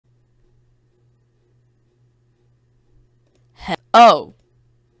Oh.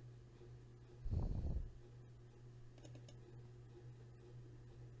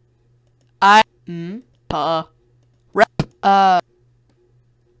 I pa rep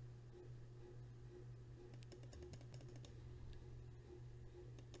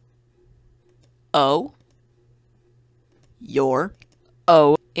oh, you're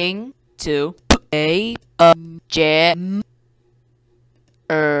owing to a jam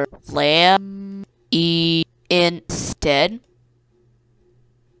lamb instead.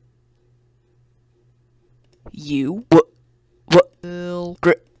 You will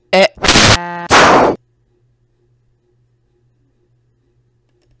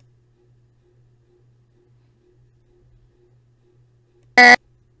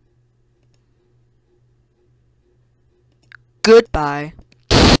goodbye.